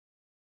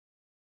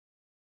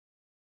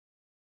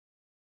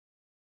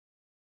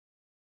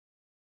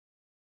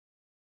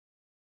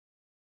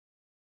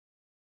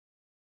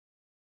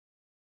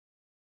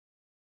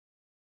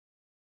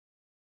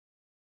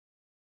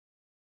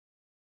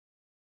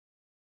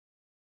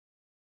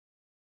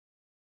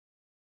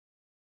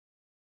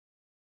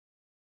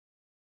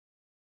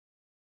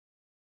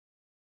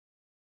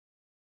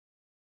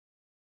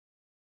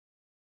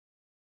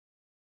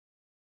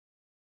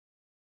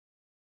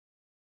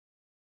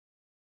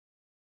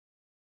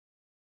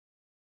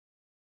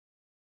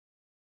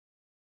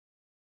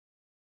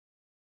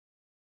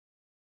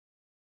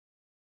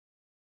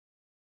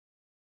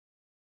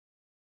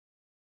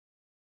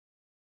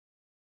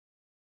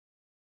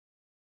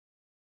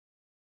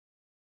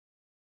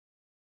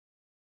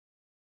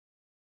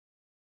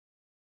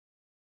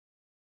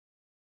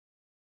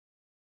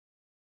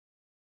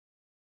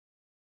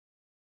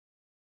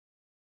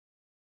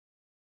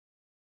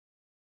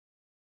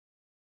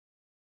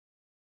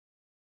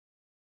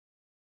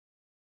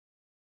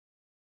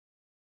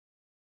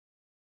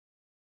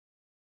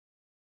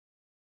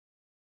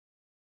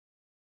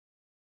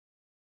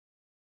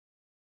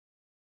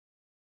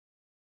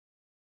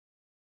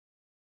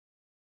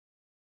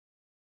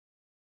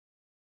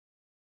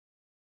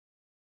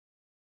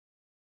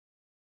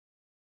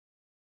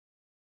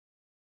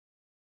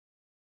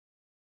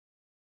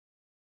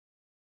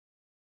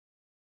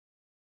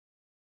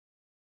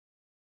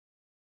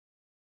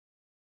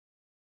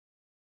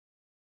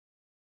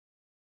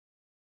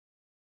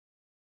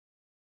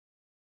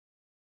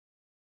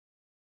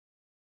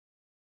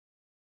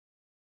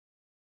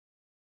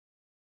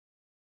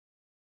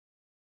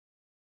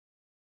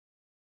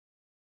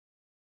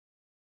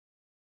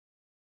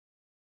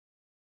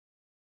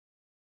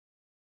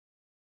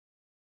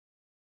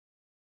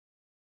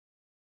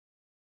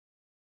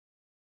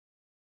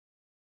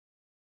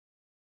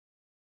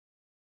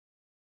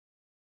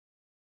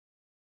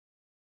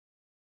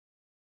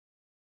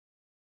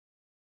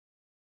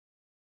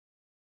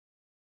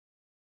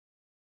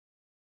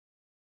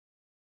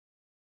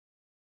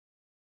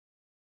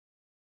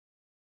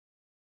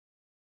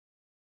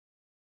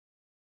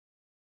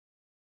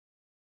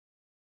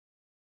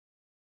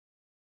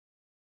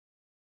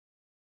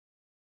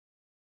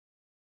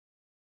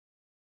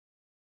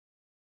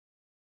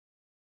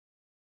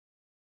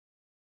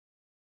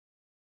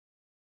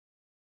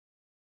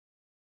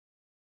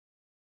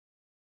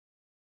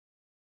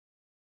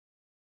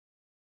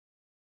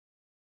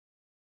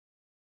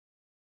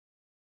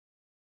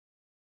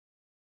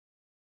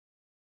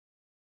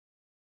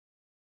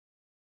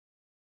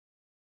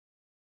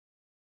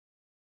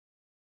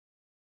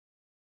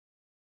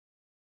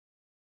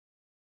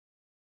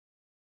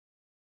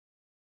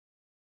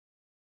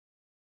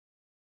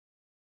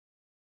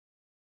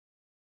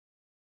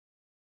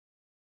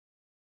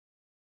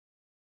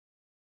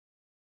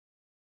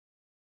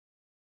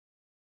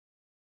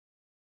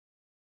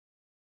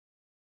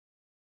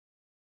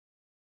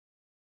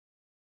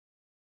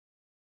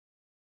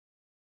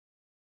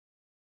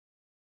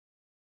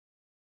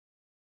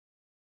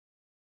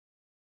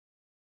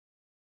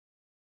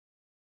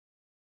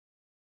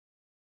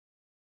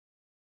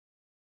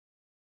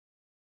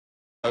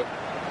Miroslav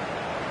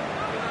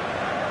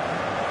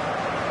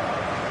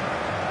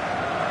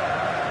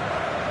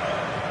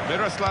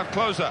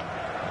Klose.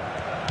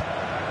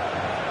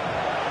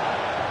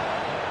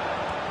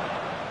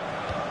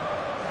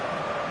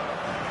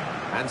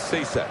 And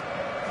Cisse.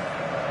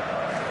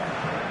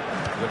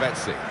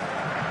 Lavezzi.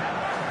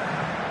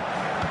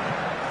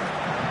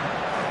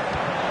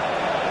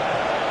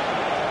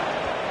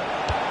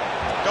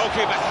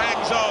 Goalkeeper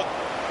hangs on.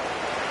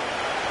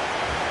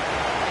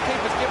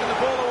 Keeper's given the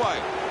ball away.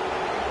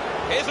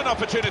 Here's an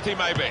opportunity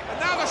maybe. And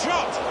now the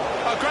shot.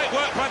 Oh, great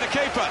work by the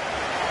keeper.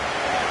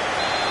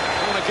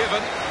 Corner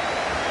given.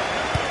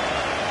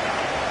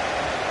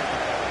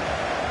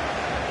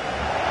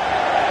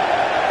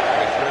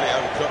 He's really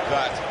overcooked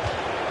that.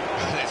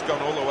 And it's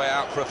gone all the way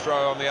out for a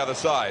throw on the other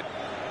side.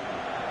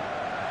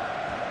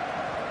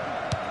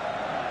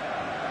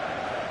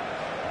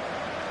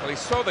 Well, he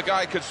saw the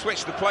guy could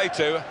switch the play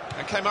to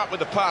and came up with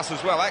the pass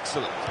as well.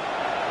 Excellent.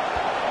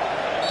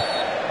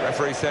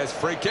 Referee says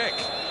free kick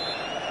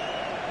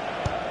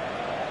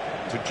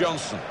to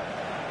Johnson.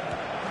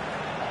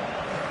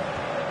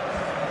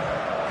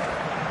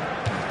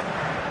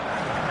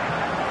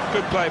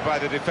 Good play by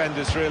the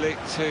defenders, really,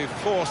 to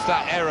force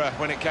that error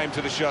when it came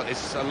to the shot.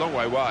 It's a long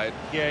way wide.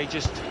 Yeah, he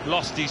just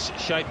lost his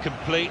shape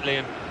completely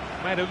and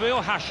made a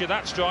real hash of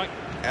that strike.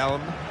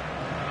 Elm.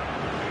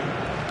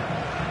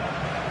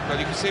 Well,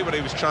 you can see what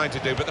he was trying to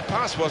do, but the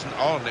pass wasn't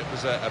on. It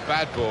was a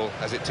bad ball,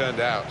 as it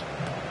turned out.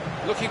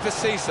 Looking for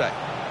Cisse.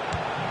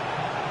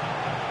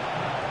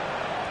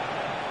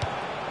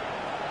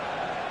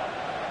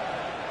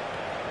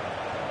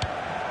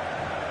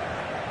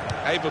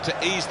 Able to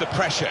ease the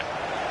pressure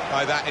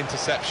by that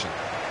interception.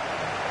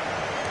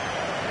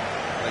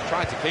 They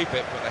tried to keep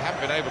it, but they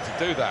haven't been able to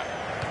do that.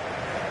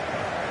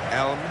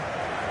 Elm.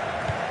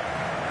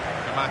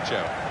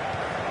 Camacho.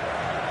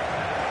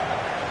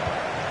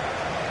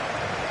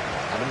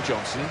 Adam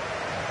Johnson.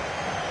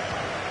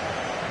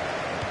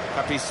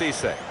 Papi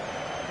Cisse.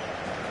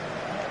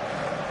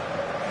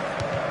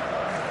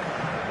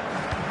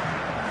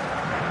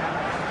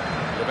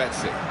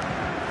 Lavezzi.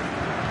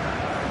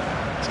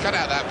 He's cut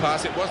out that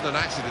pass. It wasn't an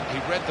accident. He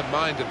read the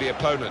mind of the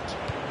opponent.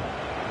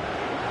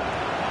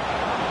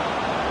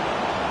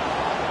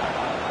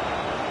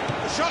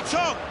 The shot's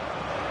on.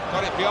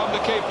 Got it beyond the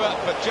keeper,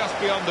 but just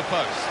beyond the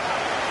post.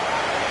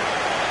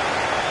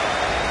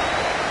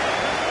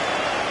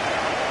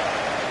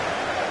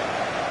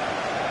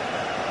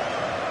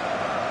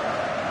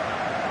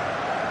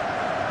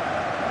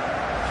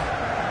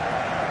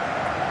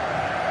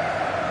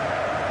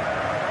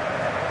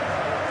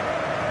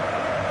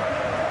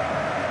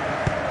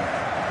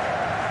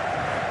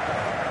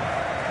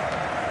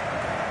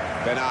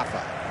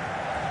 Benafa.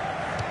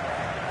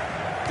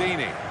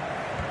 Dini.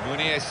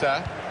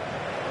 Muniesa.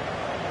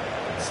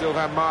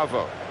 Sylvain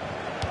Marvo.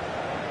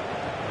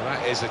 Well,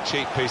 that is a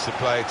cheap piece of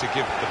play to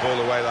give the ball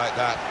away like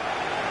that.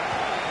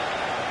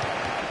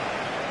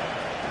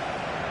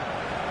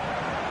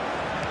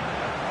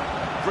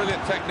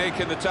 Brilliant technique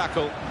in the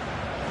tackle.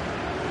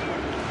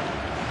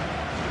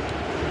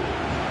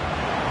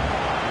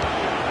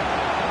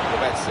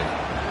 Lavezzi.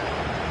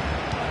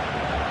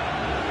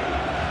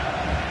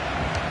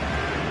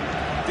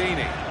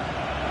 Dini.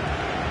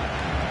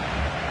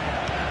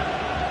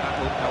 That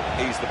will help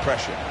ease the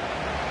pressure.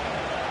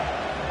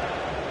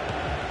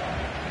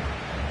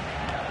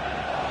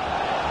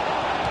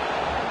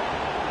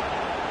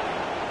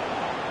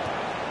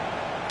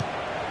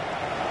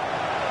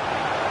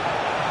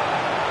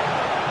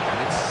 And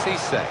it's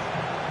Cisse.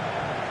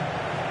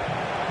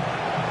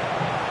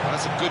 Well,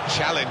 that's a good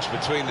challenge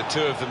between the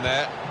two of them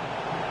there.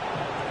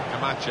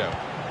 Camacho.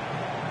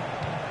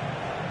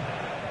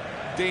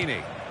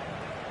 Dini.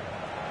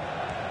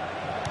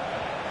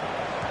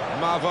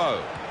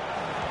 Marvo.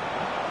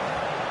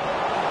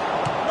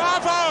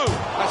 Marvo!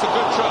 That's a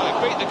good try.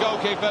 Beat the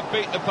goalkeeper,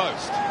 beat the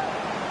post.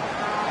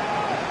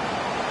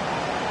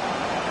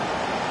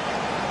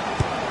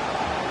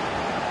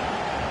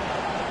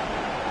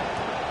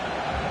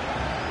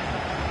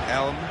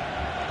 Elm.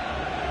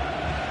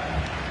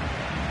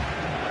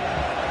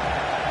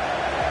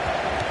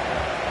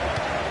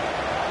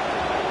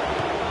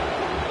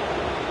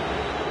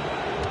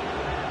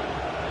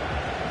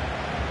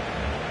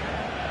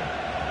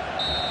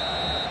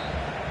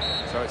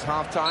 So it's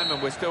half-time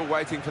and we're still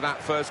waiting for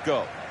that first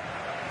goal.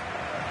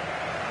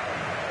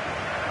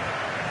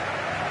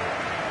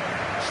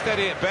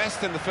 Steady at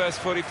best in the first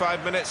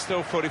 45 minutes,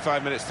 still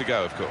 45 minutes to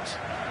go, of course.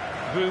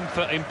 Room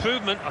for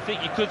improvement, I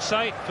think you could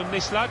say, from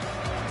this lad.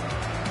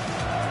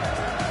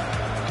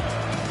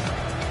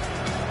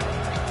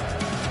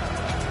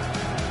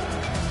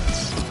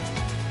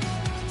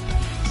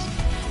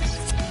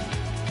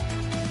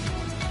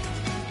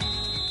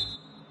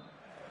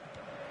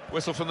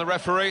 Whistle from the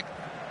referee.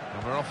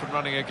 And we're off and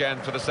running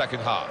again for the second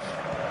half.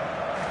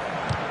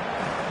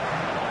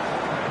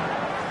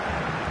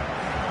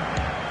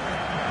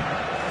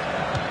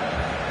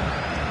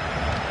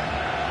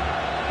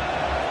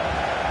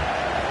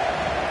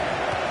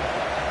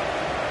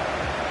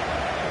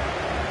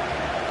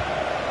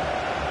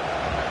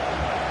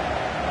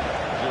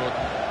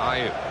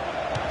 Ayew.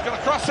 He's going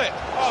to cross it.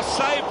 Oh,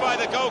 saved by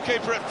the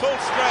goalkeeper at full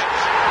stretch.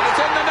 And it's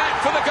in the net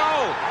for the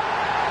goal.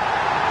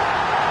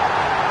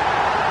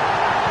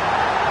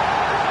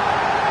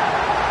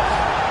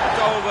 A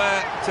goal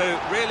there to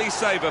really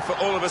savour for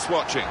all of us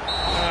watching.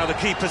 The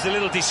keeper's a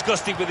little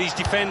disgusted with his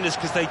defenders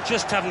because they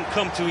just haven't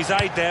come to his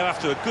aid there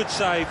after a good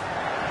save.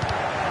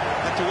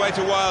 Had to wait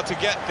a while to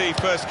get the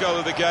first goal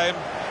of the game.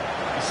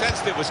 He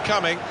sensed it was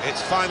coming.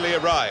 It's finally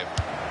arrived.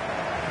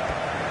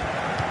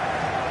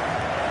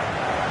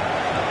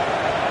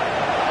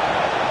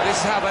 This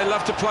is how they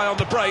love to play on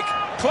the break.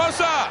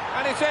 Closer!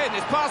 And it's in.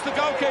 It's past the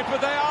goalkeeper.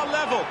 They are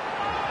level.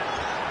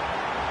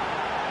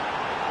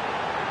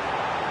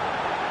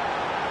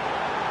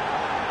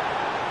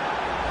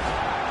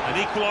 An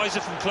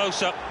equaliser from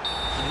close-up.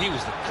 And he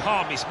was the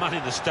calmest man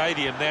in the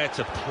stadium there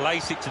to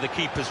place it to the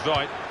keeper's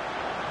right.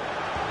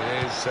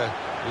 It is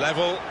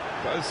level.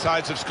 Both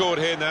sides have scored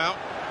here now.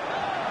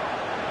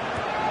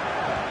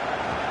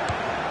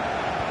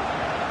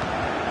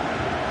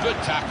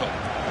 Good tackle.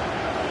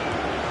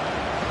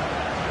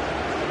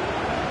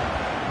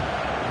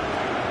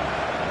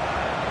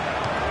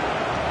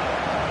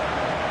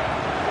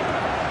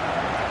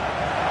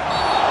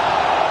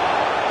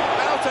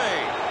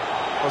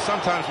 Well,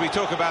 sometimes we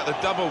talk about the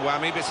double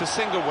whammy, but it's a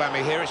single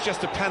whammy here. It's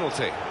just a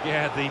penalty.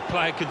 Yeah, the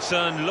player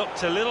concerned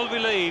looked a little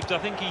relieved. I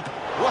think he...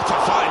 What a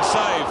fine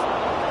save!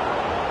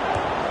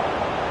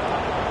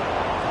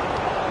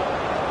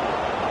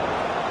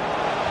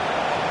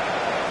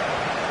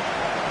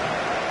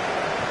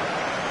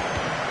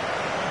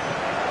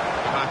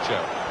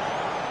 Macho.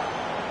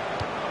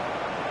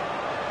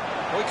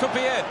 Well, he could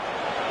be in.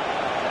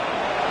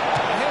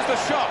 And here's the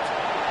shot.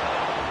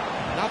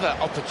 Another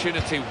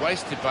opportunity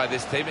wasted by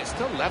this team. It's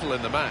still level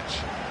in the match.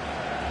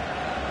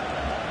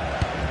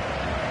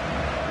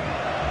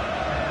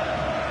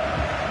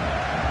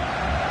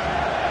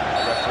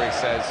 The referee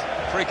says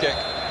free kick.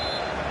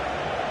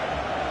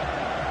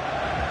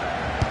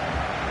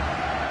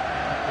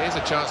 Here's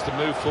a chance to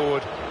move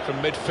forward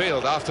from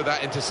midfield after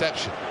that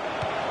interception.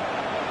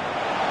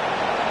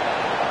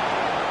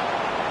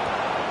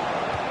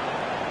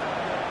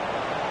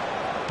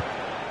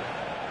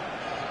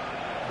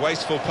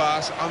 Wasteful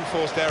pass,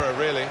 unforced error,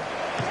 really.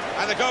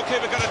 And the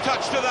goalkeeper got a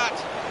touch to that.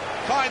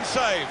 Fine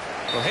save.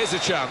 Well, here's a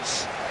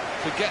chance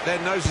to get their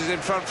noses in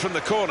front from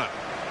the corner.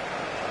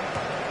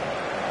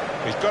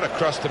 He's got a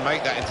cross to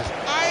make that into...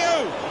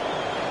 Ayew!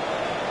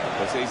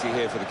 It's easy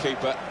here for the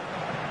keeper.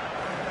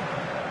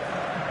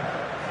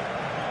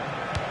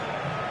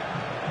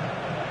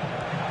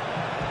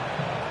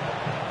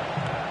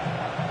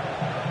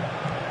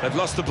 They've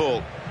lost the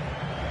ball.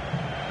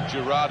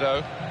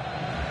 Gerardo.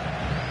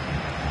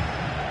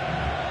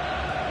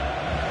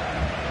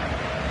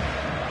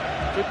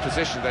 Good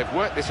position. They've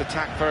worked this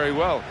attack very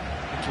well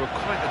into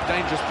quite a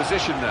dangerous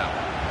position now.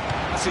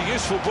 That's a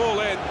useful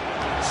ball in.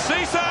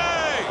 Cisse!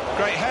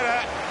 Great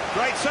header,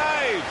 great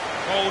save.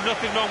 Oh,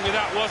 nothing wrong with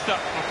that, was that?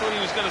 I thought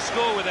he was going to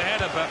score with a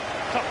header, but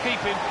top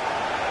keeping.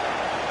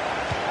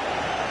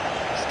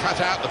 He's cut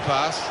out the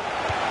pass,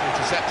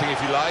 intercepting if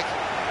you like,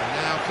 and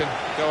now can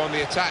go on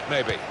the attack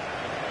maybe.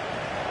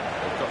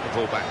 They've got the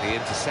ball back, the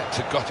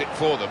interceptor got it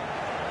for them.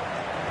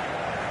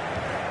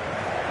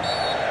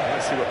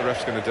 Let's see what the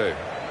ref's going to do.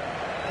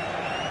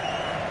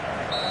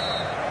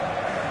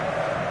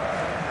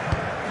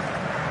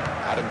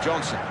 Adam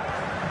Johnson.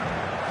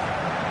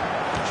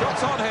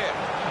 Shots on here.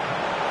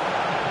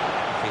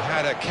 If he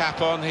had a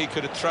cap on, he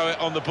could throw it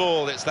on the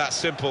ball. It's that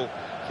simple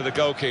for the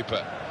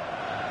goalkeeper.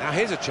 Now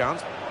here's a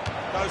chance.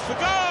 Goes for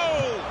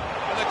goal!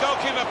 And the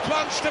goalkeeper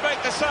plunged to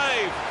make the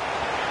save.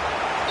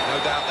 No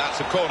doubt that's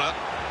a corner.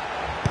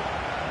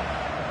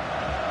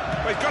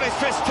 But he's got his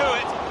fist to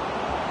it.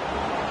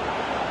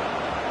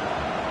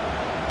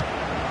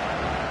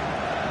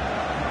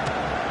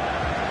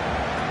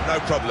 No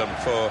problem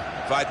for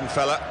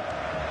Weidenfeller.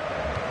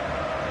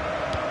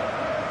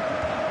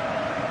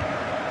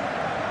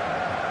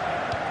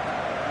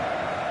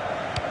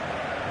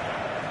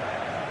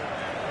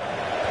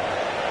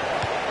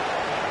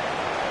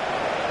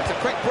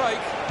 Quick break.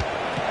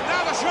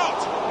 Now the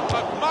shot.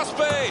 But must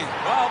be.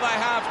 Well, they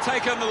have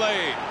taken the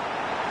lead.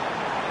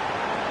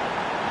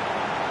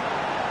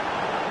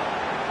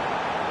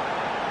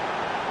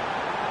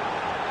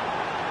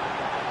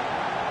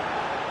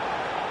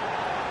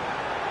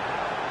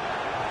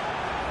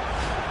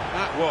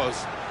 That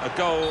was a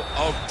goal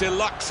of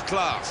deluxe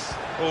class.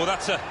 Oh,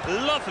 that's a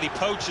lovely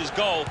poacher's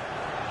goal.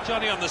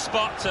 Johnny on the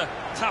spot to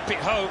tap it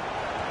home.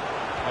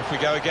 Off we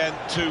go again,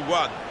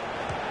 2-1.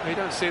 You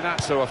don't see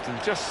that so often,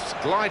 just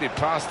glided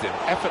past him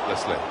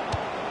effortlessly.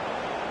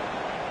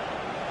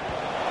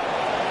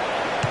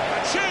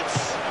 And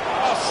shoots!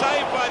 Oh,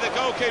 saved by the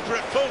goalkeeper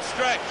at full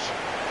stretch.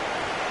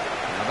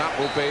 And that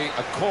will be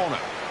a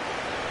corner.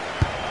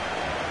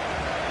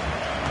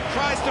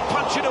 Tries to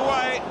punch it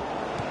away.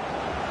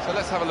 So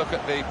let's have a look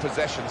at the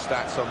possession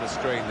stats on the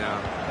screen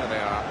now. There they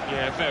are.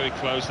 Yeah, very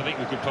close. I think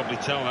we could probably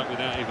tell that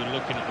without even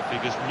looking at the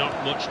figures. Not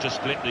much to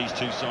split these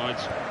two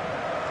sides.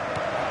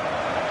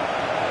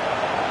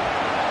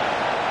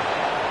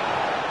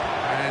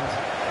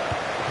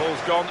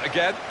 Ball's gone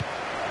again.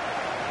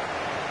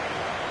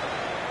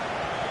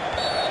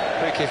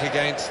 Free kick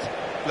against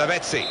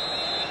Lavezzi.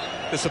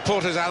 The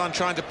supporters, Alan,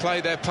 trying to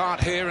play their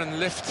part here and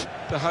lift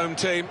the home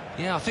team.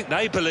 Yeah, I think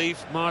they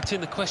believe,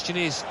 Martin. The question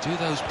is, do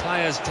those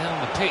players down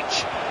the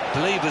pitch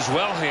believe as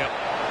well here?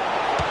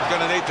 He's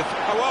going to need the...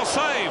 Oh, well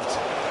saved!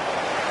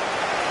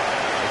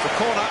 It's a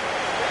corner.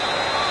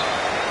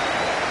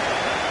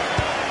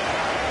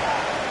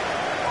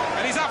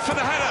 And he's up for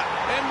the header.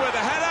 In with the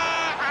header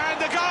and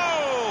the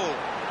goal!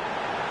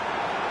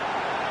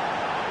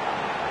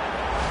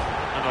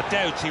 And I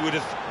doubt he would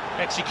have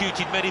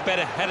executed many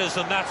better headers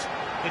than that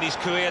in his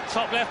career.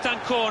 Top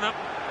left-hand corner.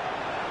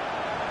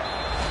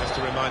 Just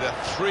a reminder,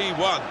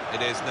 3-1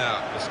 it is now,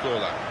 the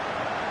scoreline.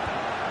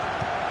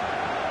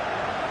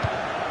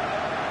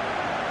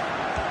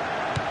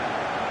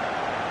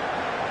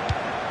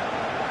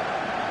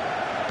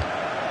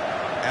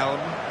 Elm.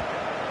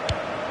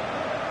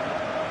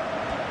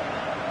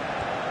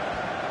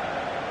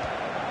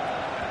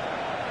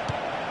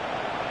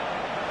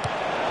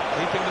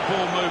 Keeping the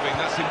ball moving,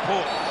 that's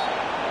important.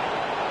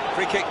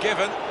 Free kick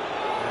given,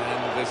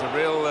 and there's a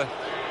real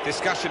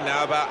discussion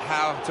now about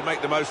how to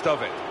make the most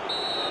of it.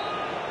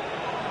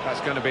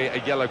 That's going to be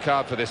a yellow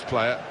card for this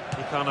player.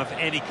 He can't have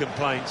any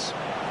complaints.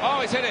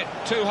 Oh, he's hit it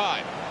too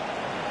high.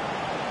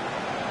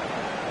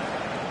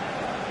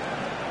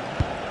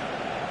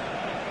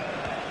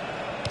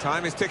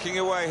 Time is ticking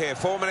away here,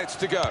 4 minutes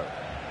to go.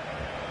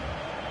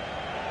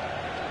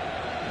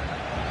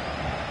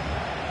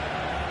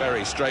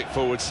 Very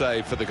straightforward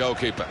save for the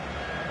goalkeeper.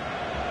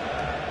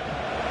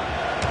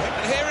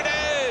 And here it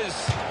is!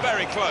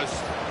 Very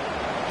close.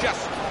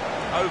 Just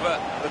over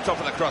the top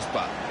of the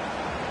crossbar.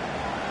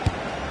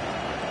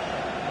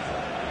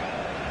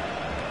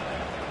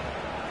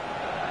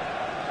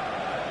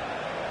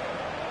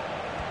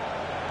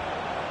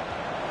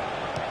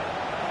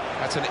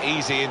 That's an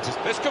easy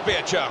This could be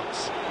a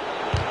chance.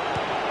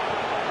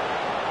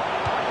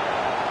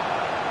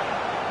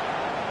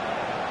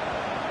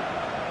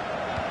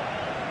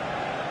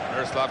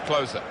 Miroslav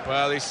Klose.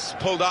 Well, he's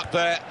pulled up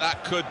there.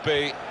 That could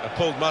be a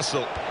pulled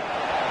muscle.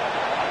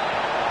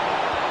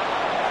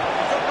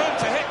 Good room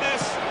to hit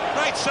this.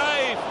 Great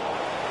save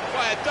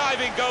by a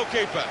diving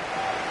goalkeeper.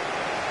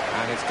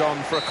 And it's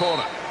gone for a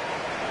corner.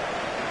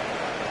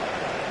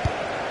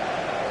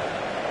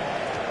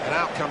 And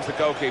out comes the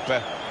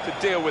goalkeeper to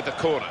deal with the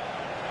corner.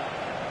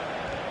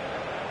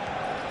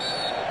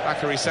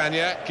 Bakary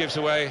Sagna gives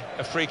away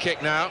a free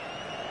kick now.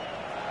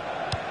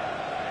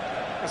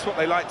 That's what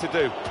they like to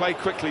do, play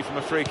quickly from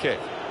a free kick.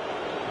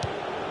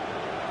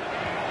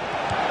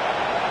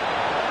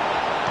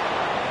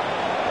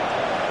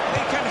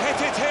 He can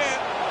hit it here.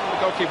 The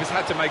goalkeeper's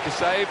had to make a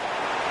save.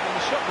 And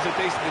the shot was a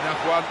decent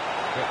enough one,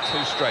 but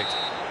too straight.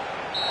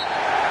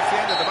 That's the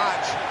end of the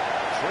match.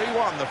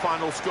 3-1 the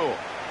final score.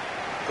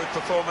 Good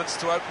performance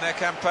to open their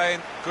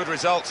campaign. Good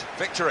result.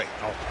 Victory.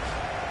 Oh.